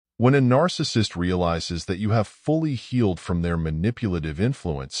When a narcissist realizes that you have fully healed from their manipulative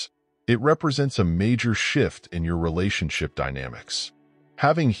influence, it represents a major shift in your relationship dynamics.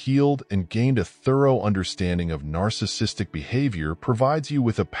 Having healed and gained a thorough understanding of narcissistic behavior provides you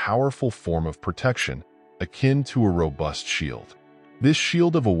with a powerful form of protection, akin to a robust shield. This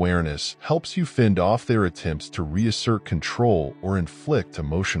shield of awareness helps you fend off their attempts to reassert control or inflict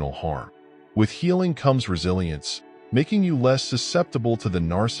emotional harm. With healing comes resilience, making you less susceptible to the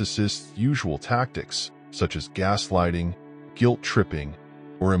narcissist's usual tactics, such as gaslighting, guilt-tripping,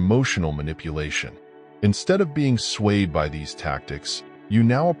 or emotional manipulation. Instead of being swayed by these tactics, you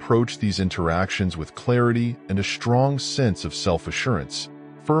now approach these interactions with clarity and a strong sense of self-assurance,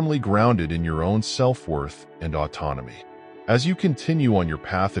 firmly grounded in your own self-worth and autonomy. As you continue on your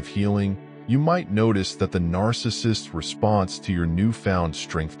path of healing, you might notice that the narcissist's response to your newfound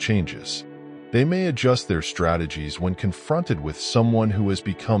strength changes. They may adjust their strategies when confronted with someone who has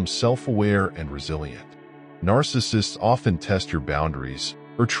become self-aware and resilient. Narcissists often test your boundaries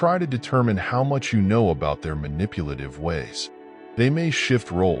or try to determine how much you know about their manipulative ways. They may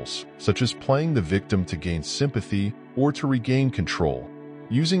shift roles, such as playing the victim to gain sympathy or to regain control,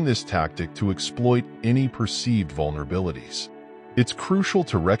 using this tactic to exploit any perceived vulnerabilities. It's crucial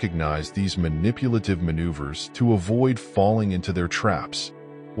to recognize these manipulative maneuvers to avoid falling into their traps.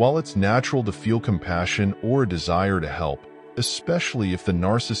 While it's natural to feel compassion or a desire to help, especially if the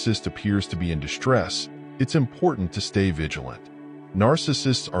narcissist appears to be in distress, it's important to stay vigilant.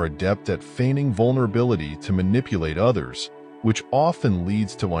 Narcissists are adept at feigning vulnerability to manipulate others, which often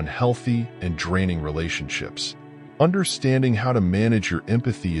leads to unhealthy and draining relationships. Understanding how to manage your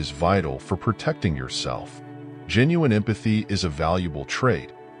empathy is vital for protecting yourself. Genuine empathy is a valuable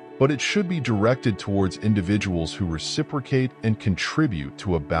trait, but it should be directed towards individuals who reciprocate and contribute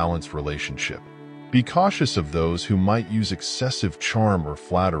to a balanced relationship. Be cautious of those who might use excessive charm or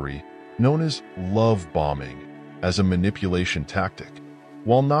flattery, known as love bombing, as a manipulation tactic.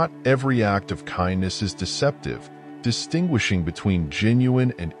 While not every act of kindness is deceptive, distinguishing between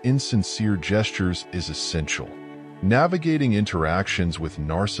genuine and insincere gestures is essential. Navigating interactions with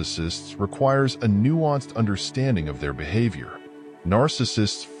narcissists requires a nuanced understanding of their behavior.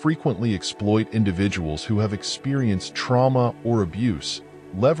 Narcissists frequently exploit individuals who have experienced trauma or abuse,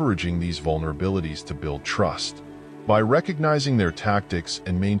 leveraging these vulnerabilities to build trust. By recognizing their tactics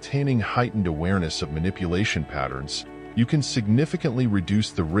and maintaining heightened awareness of manipulation patterns, you can significantly reduce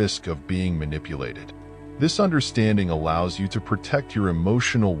the risk of being manipulated. This understanding allows you to protect your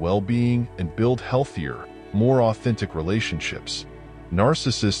emotional well-being and build healthier, more authentic relationships.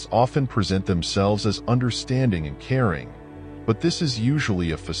 Narcissists often present themselves as understanding and caring, but this is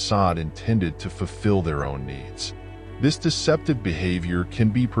usually a facade intended to fulfill their own needs. This deceptive behavior can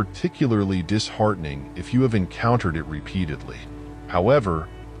be particularly disheartening if you have encountered it repeatedly. However,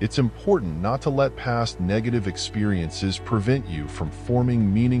 it's important not to let past negative experiences prevent you from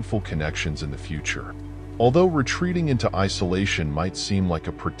forming meaningful connections in the future. Although retreating into isolation might seem like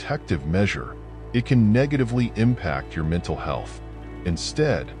a protective measure, it can negatively impact your mental health.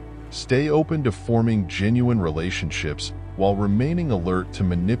 Instead, stay open to forming genuine relationships while remaining alert to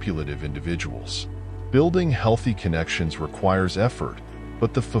manipulative individuals. Building healthy connections requires effort,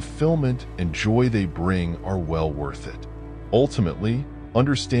 but the fulfillment and joy they bring are well worth it. Ultimately,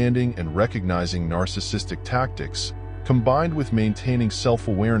 understanding and recognizing narcissistic tactics, combined with maintaining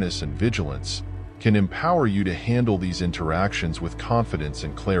self-awareness and vigilance, can empower you to handle these interactions with confidence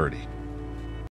and clarity.